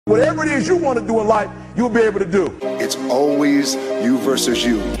Whatever it is you want to do in life, you'll be able to do. It's always you versus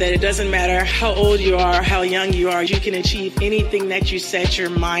you. That it doesn't matter how old you are, how young you are, you can achieve anything that you set your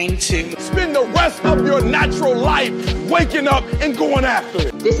mind to. Spend the rest of your natural life waking up and going after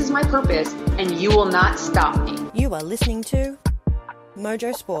it. This is my purpose, and you will not stop me. You are listening to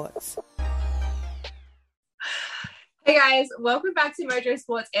Mojo Sports. Hey guys, welcome back to Mojo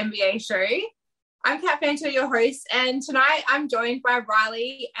Sports NBA show. I'm Kat Fanto, your host, and tonight I'm joined by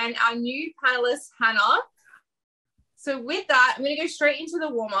Riley and our new panelist, Hannah. So with that, I'm going to go straight into the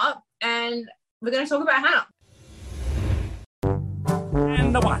warm-up, and we're going to talk about Hannah.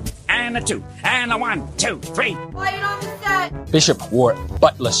 And the 1, and the 2, and the 1, 2, 3. Quiet on the set. Bishop wore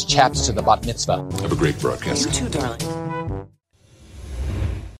buttless chaps to the bat mitzvah. Have a great broadcast. You too, darling.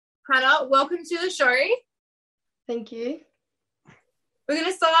 Hannah, welcome to the show. Thank you. We're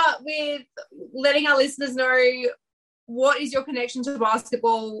going to start with letting our listeners know what is your connection to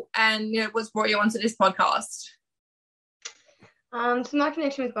basketball and what's brought you onto this podcast. So my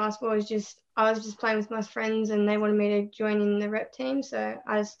connection with basketball is I was just playing with my friends and they wanted me to join in the rep team. So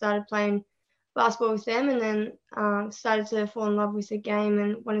I just started playing basketball with them and then started to fall in love with the game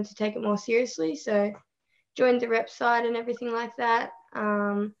and wanted to take it more seriously. So joined the rep side and everything like that.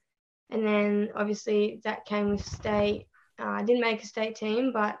 And then obviously that came with state. I didn't make a state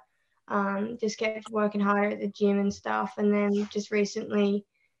team, but just kept working harder at the gym and stuff. And then just recently,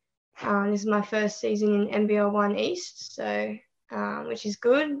 this is my first season in NBL 1 East, so which is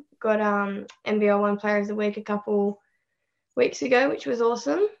good. Got NBL 1 Player of the Week a couple weeks ago, which was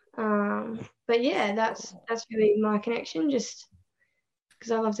awesome. But yeah, that's really my connection, just because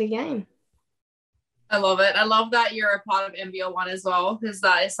I love the game. I love it. I love that you're a part of NBL 1 as well, because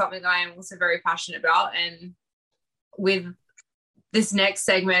that is something I am also very passionate about. And with this next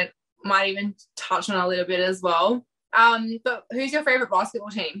segment, might even touch on a little bit as well. But who's your favorite basketball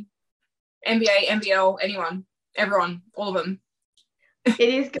team? NBA, NBL, anyone, everyone, all of them. It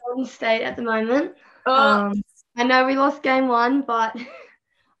is Golden State at the moment. I know we lost game 1, but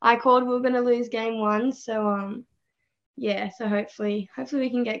I called we were going to lose game 1. So, so hopefully we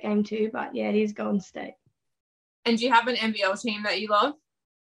can get game 2. But, yeah, it is Golden State. And do you have an NBL team that you love?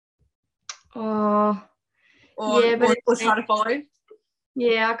 Or try to follow?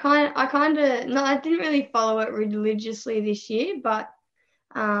 Yeah, I didn't really follow it religiously this year, but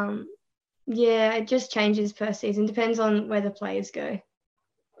it just changes per season. Depends on where the players go.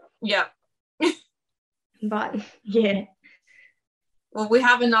 Yeah. But yeah. Well, we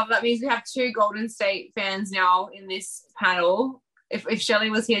have that means we have 2 Golden State fans now in this panel. If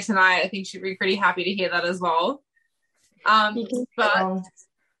Shelley was here tonight, I think she'd be pretty happy to hear that as well. But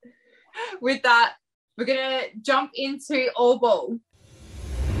with that, we're going to jump into All Ball.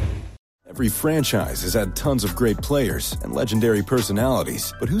 Every franchise has had tons of great players and legendary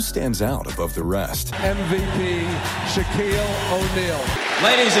personalities, but who stands out above the rest? MVP Shaquille O'Neal.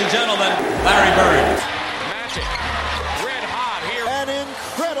 Ladies and gentlemen, Larry Bird. Magic, red hot here. An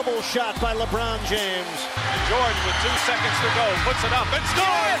incredible shot by LeBron James. And Jordan with 2 seconds to go, puts it up and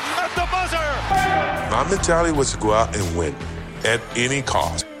scores at the buzzer. My mentality was to go out and win at any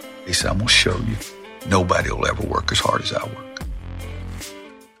cost. He said, I'm going to show you. Nobody will ever work as hard as I work.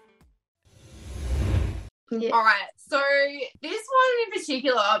 Yeah. All right. So this one in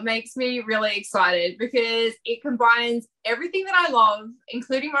particular makes me really excited because it combines everything that I love,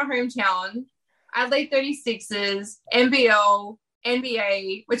 including my hometown, Adelaide 36ers, NBL,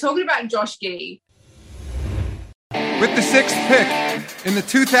 NBA. We're talking about Josh Giddey. With the 6th pick in the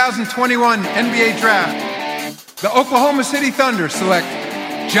 2021 NBA Draft, the Oklahoma City Thunder select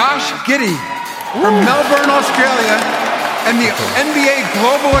Josh Giddey from Melbourne, Australia, and the NBA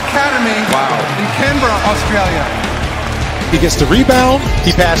Global Academy in Canberra, Australia. He gets the rebound,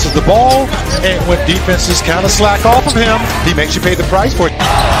 he passes the ball, and when defenses kind of slack off of him, he makes you pay the price for it.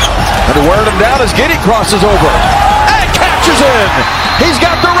 And wearing him down as Giddey crosses over and catches in. He's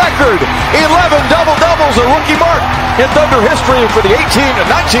got the record. 11 double-doubles, a rookie mark in Thunder history for the 18 and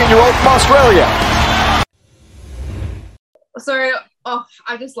 19-year-old from Australia. So,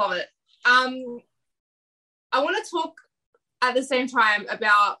 I just love it. I want to talk at the same time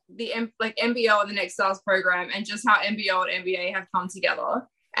about the NBL and the Next Stars program and just how NBL and NBA have come together.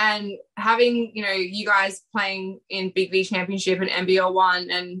 And having, you guys playing in Big V Championship and NBL 1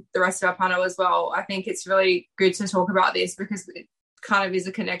 and the rest of our panel as well, I think it's really good to talk about this because it kind of is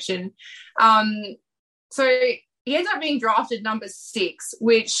a connection. So he ended up being drafted number 6,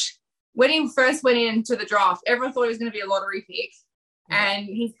 which when he first went into the draft, everyone thought he was going to be a lottery pick. And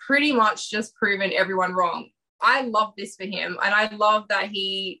he's pretty much just proven everyone wrong. I love this for him. And I love that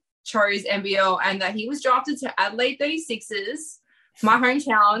he chose NBL and that he was drafted to Adelaide 36ers, my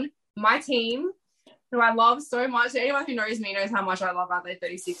hometown, my team, who I love so much. Anyone who knows me knows how much I love Adelaide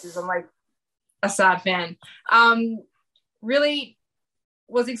 36ers. I'm like a sad fan. Really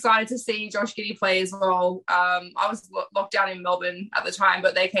was excited to see Josh Giddey play as well. I was locked down in Melbourne at the time,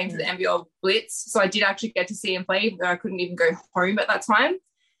 but they came to the NBL Blitz, so I did actually get to see him play. I couldn't even go home at that time.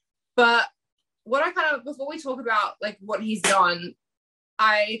 But what I kind of, before we talk about like what he's done,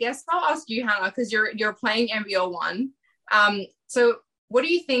 I guess I'll ask you, Hannah, because you're playing NBL 1. So what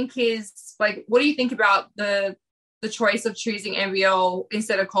do you think about the choice of choosing NBL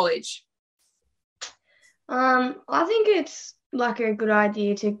instead of college? I think it's like a good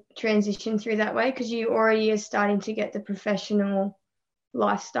idea to transition through that way, because you already are starting to get the professional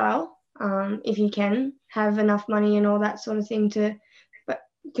lifestyle. If you can have enough money and all that sort of thing but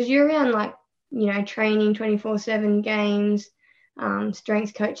because you're around like, you know, training 24/7 games,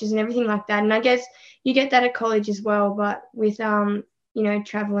 strength coaches and everything like that. And I guess you get that at college as well, but with, you know,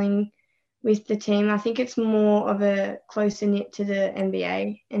 traveling with the team, I think it's more of a closer knit to the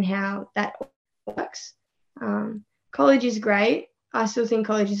NBA and how that works. College is great. I still think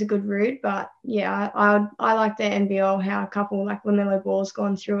college is a good route, but yeah, I like the NBL, how a couple like LaMelo Ball's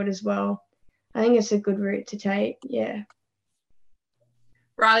gone through it as well. I think it's a good route to take, yeah.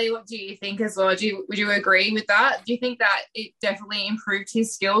 Riley, what do you think as well? Would you agree with that? Do you think that it definitely improved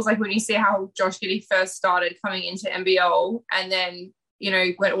his skills? Like when you see how Josh Giddey first started coming into NBL and then, you know,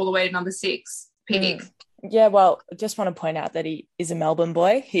 went all the way to number 6 pick. Yeah, well, I just want to point out that he is a Melbourne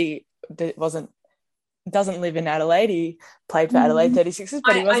boy. He doesn't live in Adelaide. He played for Adelaide 36ers,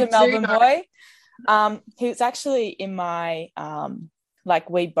 but he was a Melbourne boy. He was actually in my,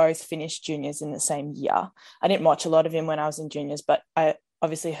 we both finished juniors in the same year. I didn't watch a lot of him when I was in juniors, but I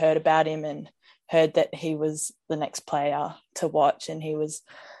obviously heard about him and heard that he was the next player to watch, and he was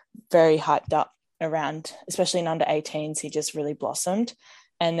very hyped up around, especially in under 18s. He just really blossomed.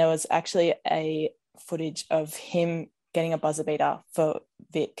 And there was actually a footage of him getting a buzzer beater for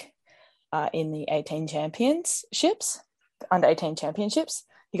Vic in the under 18 championships.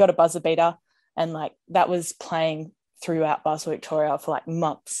 He got a buzzer beater, and like that was playing throughout Basketball Victoria for like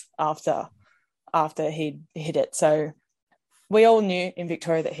months after he'd hit it. So we all knew in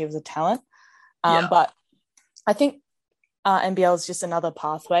Victoria that he was a talent. But I think NBL is just another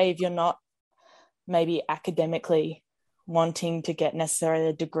pathway. If you're not maybe academically wanting to get necessarily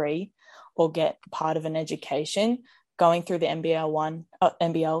a degree or get part of an education, going through the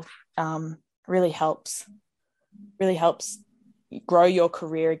NBL really helps grow your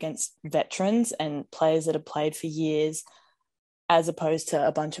career against veterans and players that have played for years, as opposed to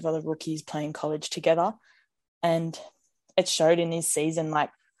a bunch of other rookies playing college together. And it showed in his season,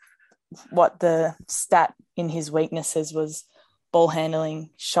 like what the stat in his weaknesses was: ball handling,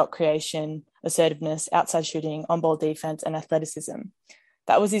 shot creation, assertiveness, outside shooting, on-ball defense, and athleticism.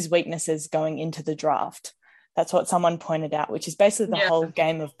 That was his weaknesses going into the draft. That's what someone pointed out, which is basically the whole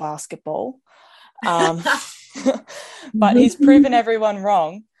game of basketball. But he's proven everyone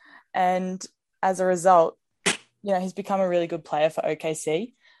wrong. And as a result, you know, he's become a really good player for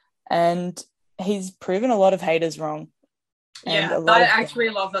OKC. And he's proven a lot of haters wrong. Yeah, I actually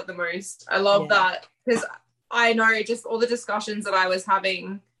love that the most. I love that because I know just all the discussions that I was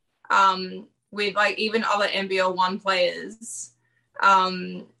having with like even other NBL 1 players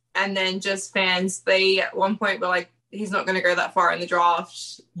and then just fans, they at one point were like, he's not going to go that far in the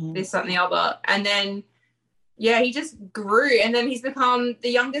draft, this, that and the other. And then, he just grew. And then he's become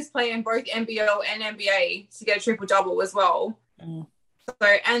the youngest player in both NBL and NBA to get a triple-double as well. So,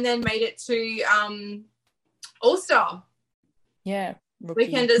 and then made it to All-Star.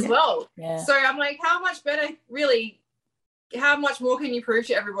 Weekend as well. So I'm like, how much more can you prove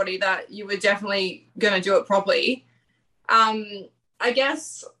to everybody that you were definitely going to do it properly? I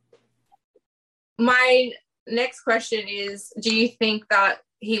guess my next question is, do you think that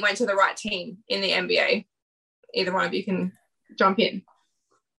he went to the right team in the NBA? Either one of you can jump in.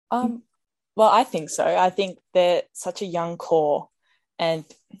 Well, I think so. I think they're such a young core, and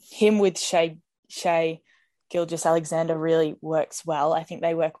him with Shai Gilgeous-Alexander really works well. I think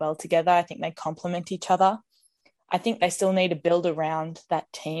they work well together. I think they complement each other. I think they still need to build around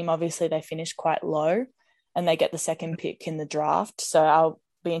that team. Obviously, they finished quite low and they get the second pick in the draft. So I'll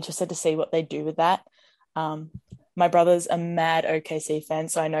be interested to see what they do with that. My brother's a mad OKC fan,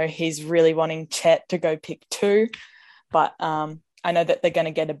 so I know he's really wanting Chet to go pick 2. But I know that they're going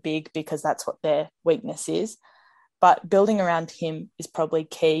to get a big because that's what their weakness is. But building around him is probably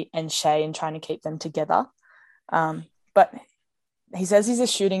key, and Shai, and trying to keep them together. But he says he's a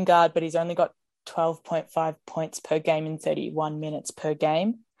shooting guard, but he's only got 12.5 points per game in 31 minutes per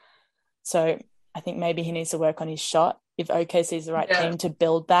game. So I think maybe he needs to work on his shot. if OKC is the right team to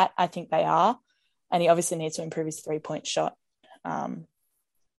build that. I think they are. And he obviously needs to improve his 3-point shot,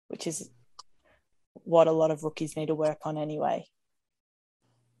 which is what a lot of rookies need to work on anyway.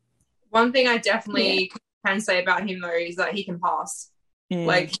 One thing I definitely can say about him, though, is that he can pass.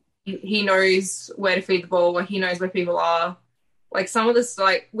 Like, he knows where to feed the ball, he knows where people are. Like, some of this,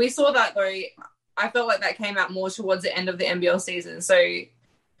 like, we saw that, though. I felt like that came out more towards the end of the NBL season. So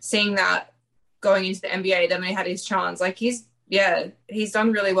seeing that going into the NBA, then when he had his chance, like, he's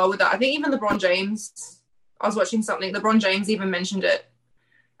done really well with that. I think even LeBron James, I was watching something, LeBron James even mentioned it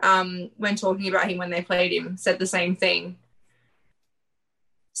when talking about him when they played him, said the same thing.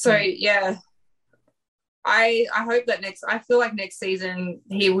 So, I hope that I feel like next season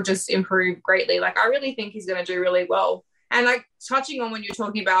he will just improve greatly. Like, I really think he's going to do really well. And, like, touching on when you're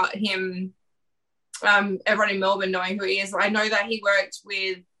talking about him, everyone in Melbourne knowing who he is, I know that he worked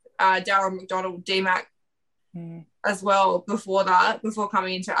with Darryl McDonald, D-Mac, as well before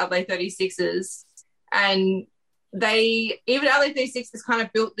coming into Adelaide 36ers. And even Adelaide 36ers kind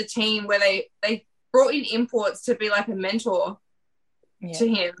of built the team where they brought in imports to be like a mentor to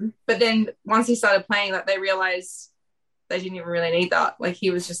him. But then once he started playing, like, they realized they didn't even really need that. Like,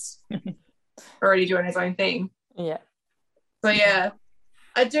 he was just already doing his own thing. Yeah. So yeah,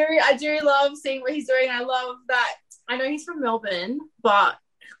 I do love seeing what he's doing. I love that. I know he's from Melbourne, but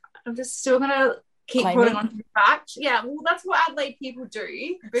I'm just still gonna keep putting on his back. Yeah, well, that's what Adelaide people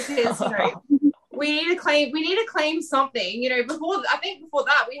do, because we need to claim something. Before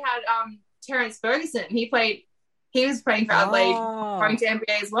that we had Terrence Ferguson. He was playing for Adelaide, going to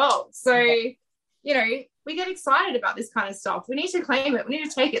NBA as well. So we get excited about this kind of stuff. We need to claim it. We need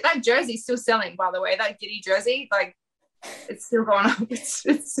to take it. That jersey's still selling, by the way. That Giddey jersey, like, it's still going up.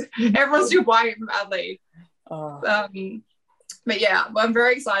 It's everyone's still buying it from Adelaide. But yeah, I'm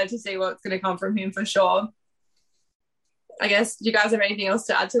very excited to see what's going to come from him for sure. I guess, do you guys have anything else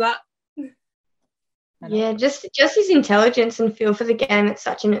to add to that? Yeah, just his intelligence and feel for the game at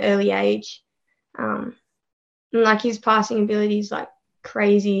such an early age. And, like, his passing ability is, like,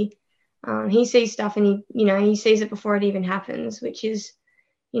 crazy. He sees stuff and he sees it before it even happens, which is,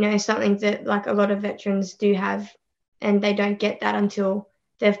 something that, like, a lot of veterans do have, and they don't get that until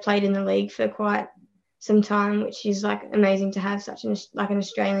they've played in the league for quite some time, which is, like, amazing to have such an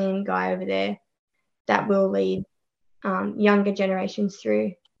Australian guy over there that will lead younger generations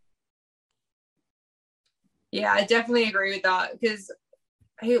through. Yeah, I definitely agree with that, because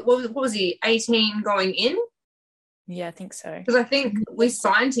what was he, 18 going in? Yeah, I think so. Because I think we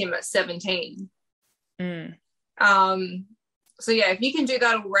signed him at 17. So yeah, if you can do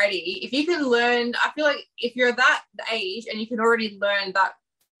that already, if you can learn, I feel like if you're that age and you can already learn that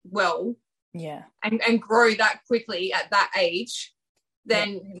well, and grow that quickly at that age,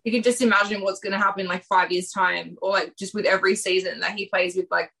 then you can just imagine what's going to happen like 5 years time, or like just with every season that he plays with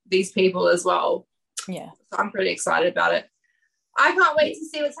like these people as well. Yeah, so I'm pretty excited about it. I can't wait to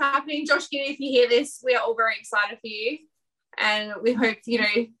see what's happening. Josh Giddey, if you hear this, we are all very excited for you, and we hope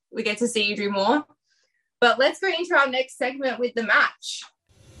we get to see you do more. But let's go into our next segment with the match.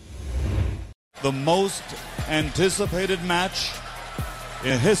 The most anticipated match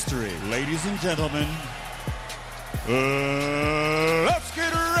in history, ladies and gentlemen. Let's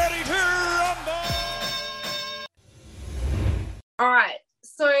get ready to rumble! All right,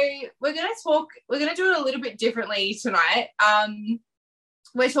 so we're going to do it a little bit differently tonight.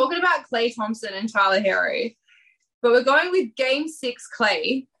 We're talking about Klay Thompson and Tyler Herro, but we're going with Game 6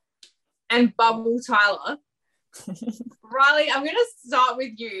 Klay and Bubble Tyler. Riley, I'm going to start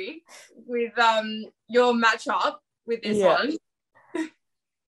with you with your matchup with this one.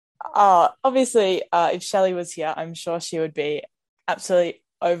 Obviously, if Shelley was here, I'm sure she would be absolutely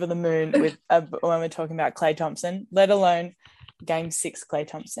over the moon with when we're talking about Klay Thompson, let alone Game 6 Klay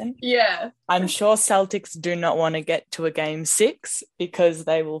Thompson. Yeah. I'm sure Celtics do not want to get to a Game 6 because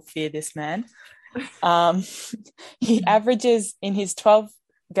they will fear this man. He averages, in his 12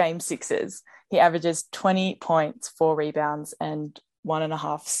 Game 6s, he averages 20 points, 4 rebounds, and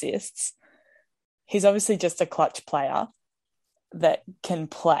 1.5 assists. He's obviously just a clutch player that can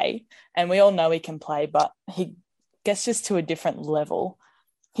play, and we all know he can play, but he gets just to a different level.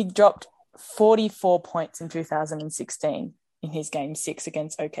 He dropped 44 points in 2016 in his Game 6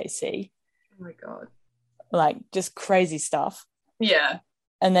 against OKC. Oh my God. Like, just crazy stuff. Yeah.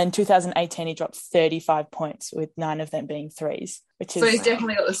 And then 2018, he dropped 35 points, with 9 of them being threes. So he's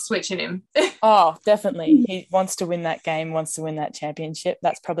definitely got the switch in him. Oh, definitely. He wants to win that game, wants to win that championship.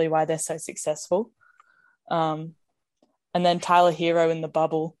 That's probably why they're so successful. And then Tyler Herro in the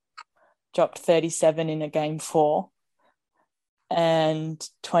bubble dropped 37 in a Game 4. and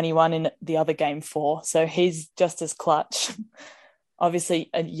 21 in the other game 4. So he's just as clutch. Obviously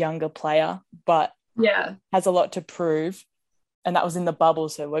a younger player, but has a lot to prove. And that was in the bubble,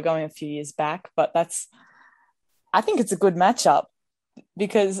 so we're going a few years back. But I think it's a good matchup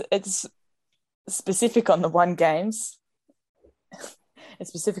because it's specific on the 1 games. It's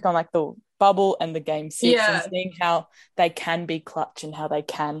specific on like the bubble and the game 6 and seeing how they can be clutch and how they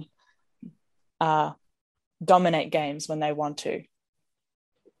can dominate games when they want to.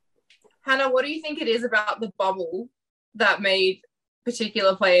 Hannah, what do you think it is about the bubble that made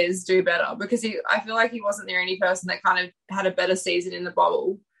particular players do better? Because I feel like he wasn't the only person that kind of had a better season in the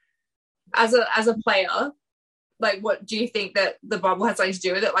bubble. As a player, like what do you think that the bubble has something to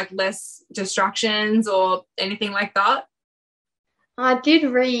do with it? Like less distractions or anything like that? I did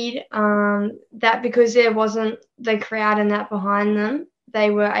read that because there wasn't the crowd and that behind them, they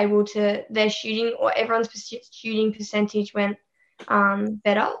were able to, their shooting or everyone's shooting percentage went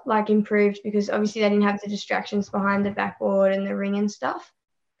better, like improved, because obviously they didn't have the distractions behind the backboard and the ring and stuff.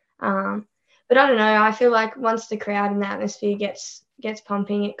 But I don't know, I feel like once the crowd and the atmosphere gets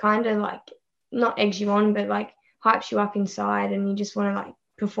pumping, it kind of like not eggs you on, but like hypes you up inside and you just want to like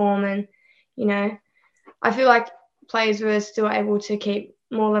perform. And, you know, I feel like players were still able to keep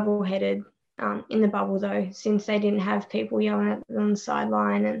more level-headed in the bubble though, since they didn't have people yelling at them on the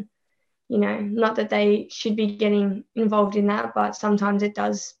sideline. And, you know, not that they should be getting involved in that, but sometimes it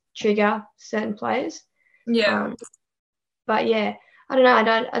does trigger certain players. Yeah. But yeah, I don't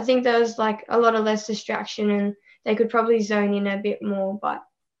know. I think there was like a lot of less distraction and they could probably zone in a bit more, but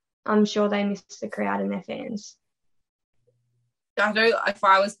I'm sure they missed the crowd and their fans. I know if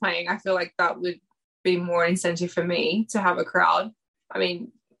I was playing, I feel like that would be more incentive for me to have a crowd. I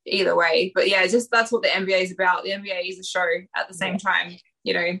mean, either way. But yeah, just that's what the NBA is about. The NBA is a show at the same time,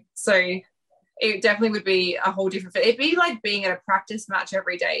 you know. So it definitely would be a whole different fit. It'd be like being at a practice match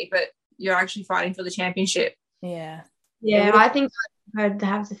every day, but you're actually fighting for the championship. Yeah, I think I'd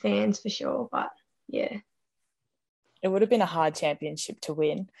have the fans for sure, but yeah. It would have been a hard championship to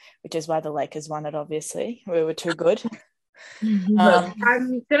win, which is why the Lakers won it, obviously. We were too good. I'm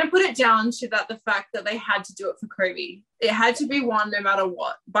going to put it down to the fact that they had to do it for Kobe. It had to be won no matter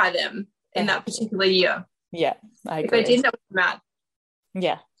what by them in that particular year. Yeah, I agree. If they didn't, I was mad.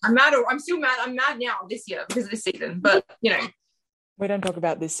 Yeah. I'm mad. I'm still mad. I'm mad now this year because of this season. But, you know. We don't talk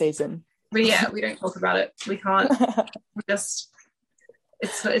about this season. But yeah, we don't talk about it. We can't. We just...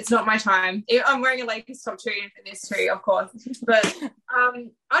 It's not my time. I'm wearing a Lakers top 2 in this too, of course. But I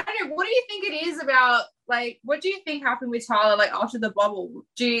don't know. What do you think it is about, like, what do you think happened with Tyler, like, after the bubble?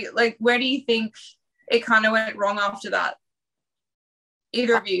 Where do you think it kind of went wrong after that?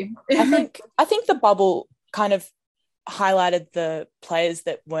 Either of you? I think the bubble kind of highlighted the players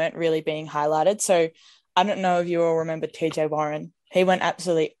that weren't really being highlighted. So I don't know if you all remember TJ Warren. He went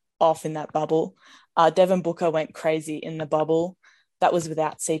absolutely off in that bubble. Devin Booker went crazy in the bubble. That was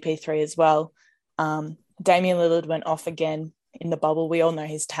without CP3 as well. Damian Lillard went off again in the bubble. We all know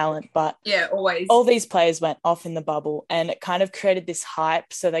his talent, but yeah, always. All these players went off in the bubble, and it kind of created this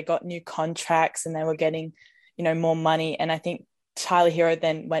hype. So they got new contracts and they were getting, you know, more money. And I think Tyler Herro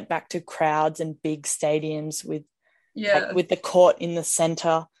then went back to crowds and big stadiums with the court in the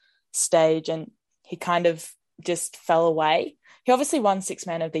center stage, and he kind of just fell away. He obviously won Sixth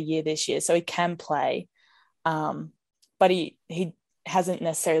Man of the Year this year, so he can play, but he hasn't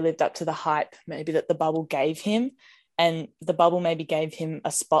necessarily lived up to the hype maybe that the bubble gave him, and the bubble maybe gave him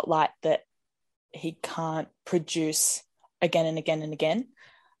a spotlight that he can't produce again and again and again.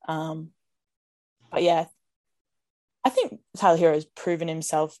 But yeah, I think Tyler Herro has proven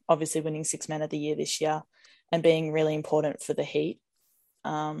himself, obviously winning Sixth Man of the Year this year and being really important for the Heat.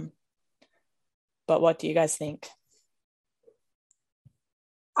 But what do you guys think?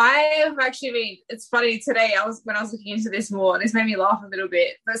 I have actually been, it's funny today, when I was looking into this more, and this made me laugh a little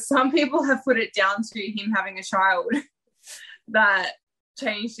bit, but some people have put it down to him having a child that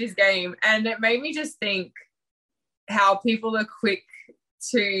changed his game. And it made me just think how people are quick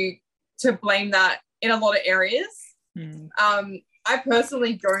to blame that in a lot of areas. I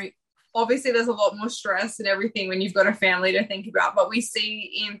personally don't. Obviously, there's a lot more stress and everything when you've got a family to think about, but we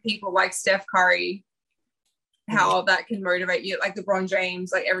see in people like Steph Curry how that can motivate you, like LeBron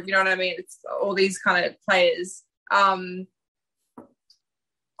James, like you know what I mean? It's all these kind of players. I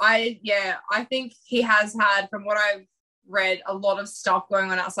think he has had, from what I've read, a lot of stuff going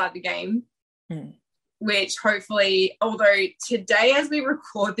on outside the game, which hopefully, although today as we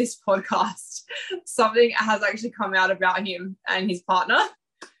record this podcast, something has actually come out about him and his partner.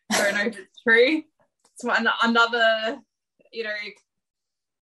 I don't know if it's true. It's another, you know,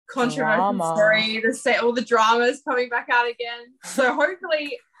 controversial story. All the dramas coming back out again. So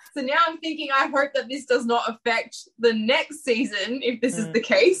hopefully, now I'm thinking, I hope that this does not affect the next season if this is the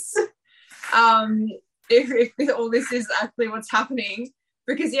case. If all this is actually what's happening.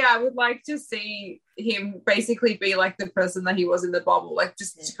 Because, I would like to see him basically be like the person that he was in the bubble, like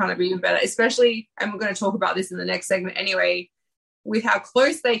just to kind of be even better, especially, and we're going to talk about this in the next segment anyway, with how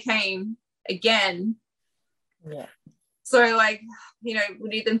close they came again. Yeah. So, we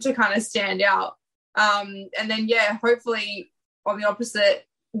need them to kind of stand out. And then, hopefully on the opposite,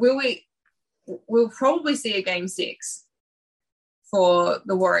 we'll probably see a game 6 for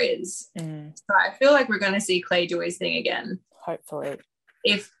the Warriors. So I feel like we're going to see Klay do his thing again. Hopefully.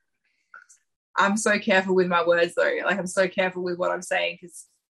 If I'm so careful with my words though, I'm so careful with what I'm saying because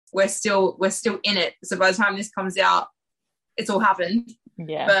we're still in it. So by the time this comes out, it's all happened.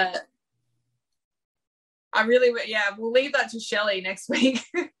 Yeah. But I really, we'll leave that to Shelley next week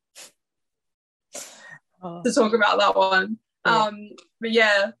to talk about that one. But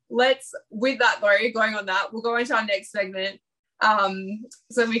with that though, going on that, we'll go into our next segment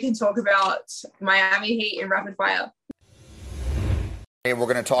so we can talk about Miami Heat in rapid fire. And we're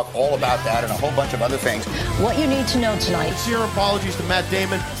going to talk all about that and a whole bunch of other things. What you need to know tonight. Sincere apologies to Matt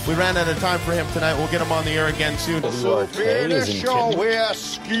Damon. We ran out of time for him tonight. We'll get him on the air again soon. Oh,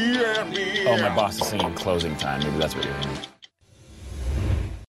 my boss is singing Closing Time. Maybe that's what you're hearing.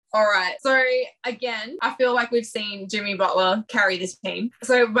 All right. So, again, I feel like we've seen Jimmy Butler carry this team.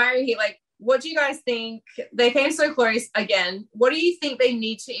 So, Miami Heat, what do you guys think? They came so close again. What do you think they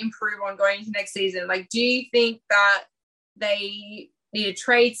need to improve on going into next season? Do you think that they need to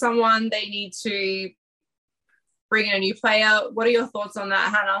trade someone? They need to bring in a new player? What are your thoughts on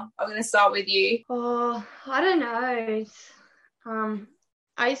that, Hannah? I'm going to start with you. Oh, I don't know.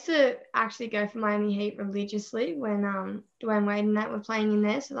 I used to actually go for Miami Heat religiously when Dwayne Wade and that were playing in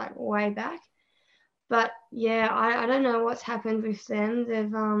there, so way back. But I don't know what's happened with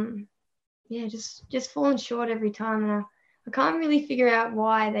them. They've just fallen short every time, and I can't really figure out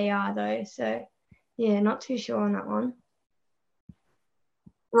why they are though. So not too sure on that one.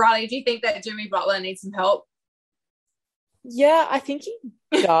 Riley, do you think that Jimmy Butler needs some help? Yeah, I think he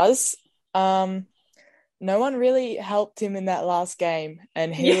does. No one really helped him in that last game,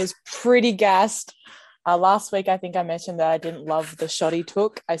 and he was pretty gassed. Last week, I think I mentioned that I didn't love the shot he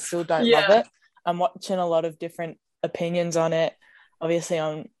took. I still don't love it. I'm watching a lot of different opinions on it, obviously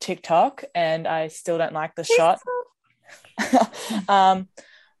on TikTok, and I still don't like the shot.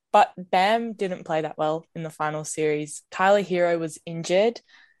 But Bam didn't play that well in the final series. Tyler Herro was injured,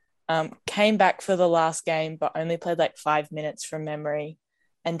 came back for the last game, but only played 5 minutes from memory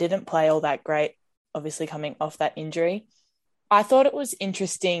and didn't play all that great, obviously coming off that injury. I thought it was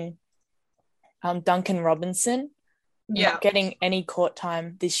interesting, Duncan Robinson not getting any court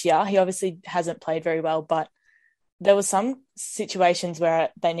time this year. He obviously hasn't played very well, but there was some situations where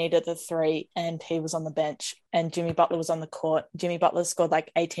they needed the 3 and he was on the bench and Jimmy Butler was on the court. Jimmy Butler scored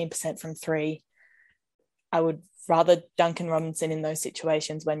 18% from 3. I would rather Duncan Robinson in those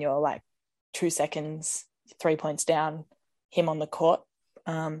situations when you're 2 seconds, 3 points down, him on the court.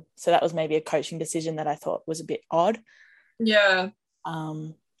 So that was maybe a coaching decision that I thought was a bit odd. Yeah.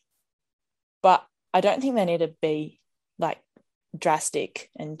 But I don't think they need to be drastic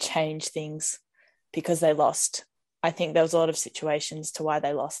and change things because they lost. I think there was a lot of situations to why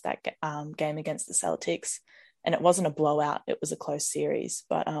they lost that game against the Celtics, and it wasn't a blowout. It was a close series.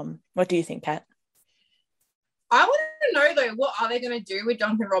 But what do you think, Kat? I want to know, though, what are they going to do with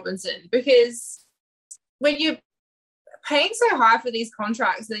Duncan Robinson? Because when you're paying so high for these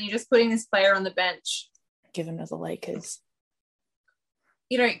contracts, then you're just putting this player on the bench. Give him to the Lakers.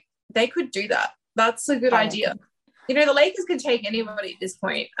 They could do that. That's a good idea. The Lakers could take anybody at this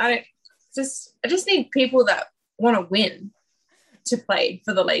point. I just need people that want to win to play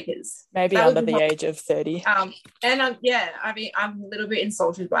for the Lakers. Maybe that under the age of 30. I'm a little bit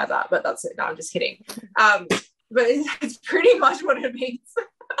insulted by that, but that's it. No, I'm just kidding. But it's pretty much what it means.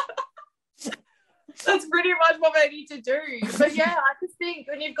 That's pretty much what they need to do. But I just think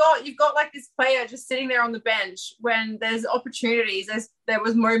when you've got this player just sitting there on the bench when there's opportunities, there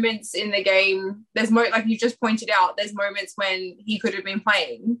was moments in the game. There's like you just pointed out, there's moments when he could have been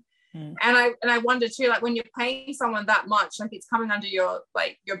playing. And I wonder too, when you're paying someone that much, it's coming under your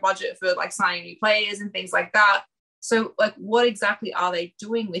budget for signing new players and things like that. So what exactly are they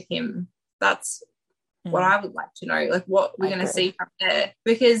doing with him? That's what I would like to know. What we're going to see from there,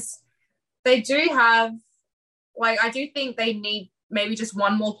 because they do have, I do think they need maybe just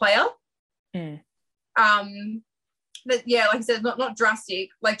one more player. like I said, not drastic,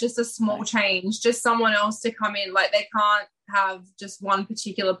 like just a small change, just someone else to come in. Like they can't have just one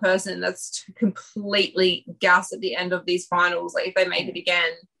particular person that's completely gassed at the end of these finals, like if they make it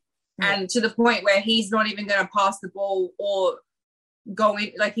again. And to the point where he's not even going to pass the ball or go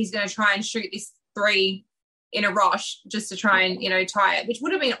in, like he's going to try and shoot this 3 in a rush just to try and, tie it, which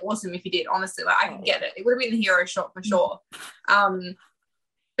would have been awesome if he did, honestly. Like I could get it. It would have been the Herro shot for sure.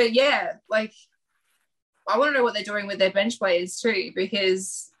 But yeah, like I want to know what they're doing with their bench players too,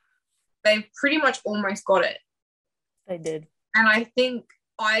 because they've pretty much almost got it. They did. And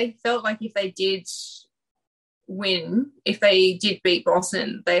I felt like if they did win, if they did beat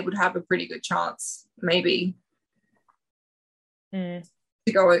Boston, they would have a pretty good chance, maybe, to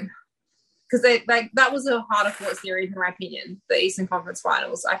go. Because that was a harder fought series, in my opinion, the Eastern Conference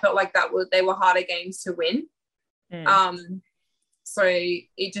Finals. I felt like they were harder games to win. So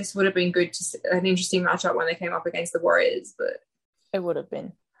it just would have been good to an interesting matchup when they came up against the Warriors, but it would have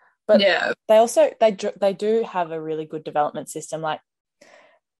been. But yeah, they do have a really good development system. Like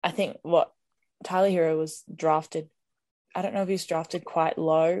I think Tyler Herro was drafted. I don't know if he was drafted quite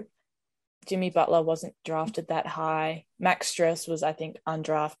low. Jimmy Butler wasn't drafted that high. Max Strus was, I think,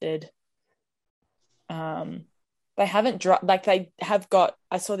 undrafted. They haven't they have got.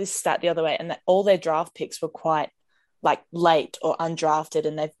 I saw this stat the other way, and that all their draft picks were quite like late or undrafted,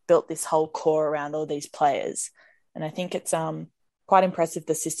 and they've built this whole core around all these players. And I think it's quite impressive,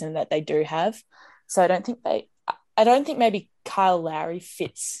 the system that they do have. So I don't think maybe Kyle Lowry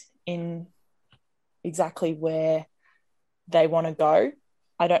fits in exactly where they want to go.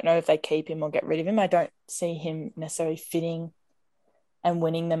 I don't know if they keep him or get rid of him. I don't see him necessarily fitting and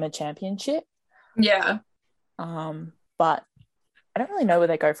winning them a championship. Yeah. But I don't really know where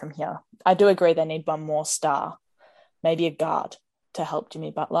they go from here. I do agree they need one more star, maybe a guard to help Jimmy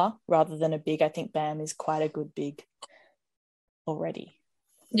Butler rather than a big. I think Bam is quite a good big already.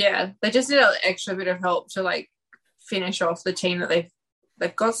 Yeah, they just need an extra bit of help to like finish off the team that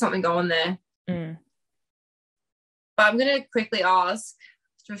they've got something going there. But I'm going to quickly ask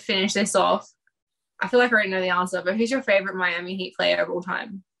to finish this off. I feel like I already know the answer, but who's your favorite Miami Heat player of all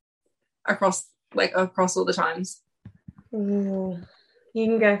time? Across all the times. Ooh, you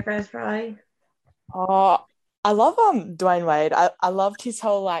can go first, probably. Oh, I love Dwayne Wade. I loved his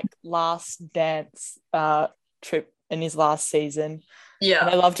whole like last dance trip in his last season. Yeah, and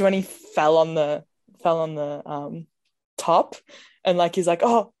I loved when he fell on the top, and like he's like,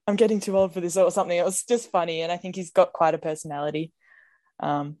 "Oh, I'm getting too old for this" or something. It was just funny, and I think he's got quite a personality.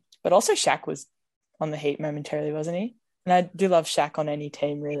 But also Shaq was on the Heat momentarily, wasn't he? And I do love Shaq on any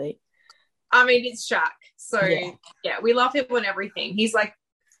team, really. I mean, it's Shaq. So, yeah, we love him on everything. He's like,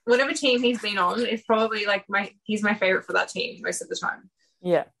 whatever team he's been on, it's probably like he's my favorite for that team most of the time.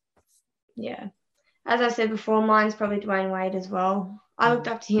 Yeah. Yeah. As I said before, mine's probably Dwayne Wade as well. I looked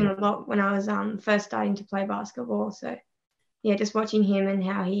up to him a lot when I was first starting to play basketball. So, yeah, just watching him and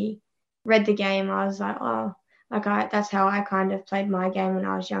how he read the game, I was like, oh, that's how I kind of played my game when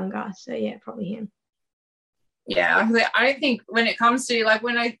I was younger. So, yeah, probably him. Yeah, I don't think when it comes to like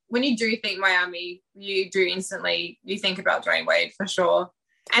when you do think Miami, you do instantly you think about Dwayne Wade for sure,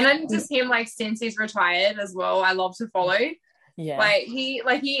 and then just him like since he's retired as well. I love to follow. Yeah,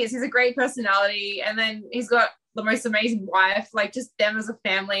 he's a great personality, and then he's got the most amazing wife. Like just them as a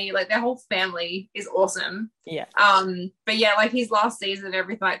family, like their whole family is awesome. Yeah. But yeah, like his last season and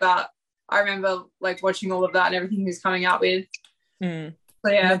everything like that. I remember like watching all of that and everything he was coming out with. So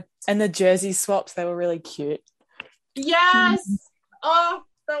yeah, and the jersey swaps, they were really cute. Yes. Oh,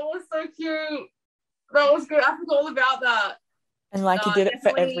 that was so cute. That was good. I forgot all about that. And like he did it for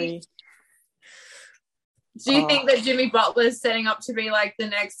every. Do you think that Jimmy Butler is setting up to be like the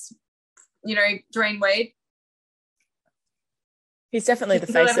next, Dwayne Wade? He's definitely the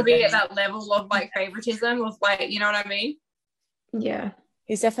face of be at that level of like favoritism of like, you know what I mean? Yeah.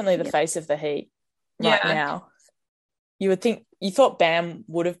 He's definitely the face of the Heat right now. You thought Bam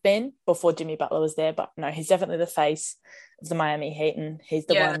would have been before Jimmy Butler was there, but no, he's definitely the face of the Miami Heat, and he's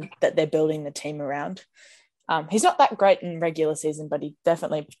the one that they're building the team around. He's not that great in regular season, but he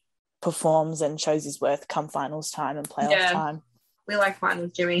definitely performs and shows his worth come finals time and playoff time. We like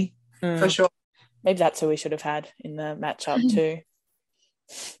finals Jimmy, for sure. Maybe that's who we should have had in the matchup too.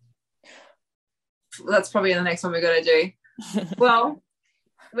 That's probably the next one we're going to do. Well,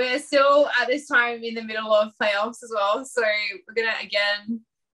 we're still at this time in the middle of playoffs as well. So we're going to, again,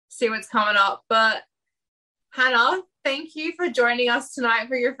 see what's coming up. But Hannah, thank you for joining us tonight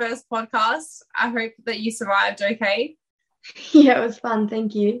for your first podcast. I hope that you survived okay. Yeah, it was fun.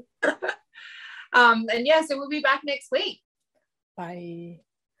 Thank you. And yeah, so we'll be back next week. Bye.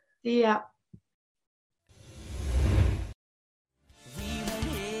 See ya.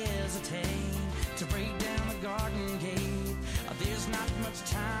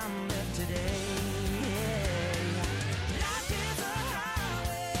 much time left today.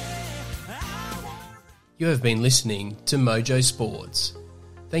 You have been listening to Mojo Sports.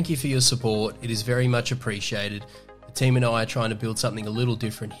 Thank you for your support. It is very much appreciated. The team and I are trying to build something a little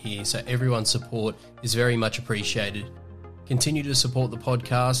different here, so everyone's support is very much appreciated. Continue to support the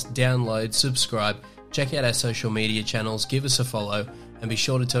podcast, download, subscribe, check out our social media channels, give us a follow, and be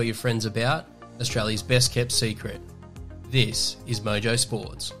sure to tell your friends about Australia's best kept secret. This is Mojo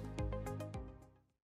Sports.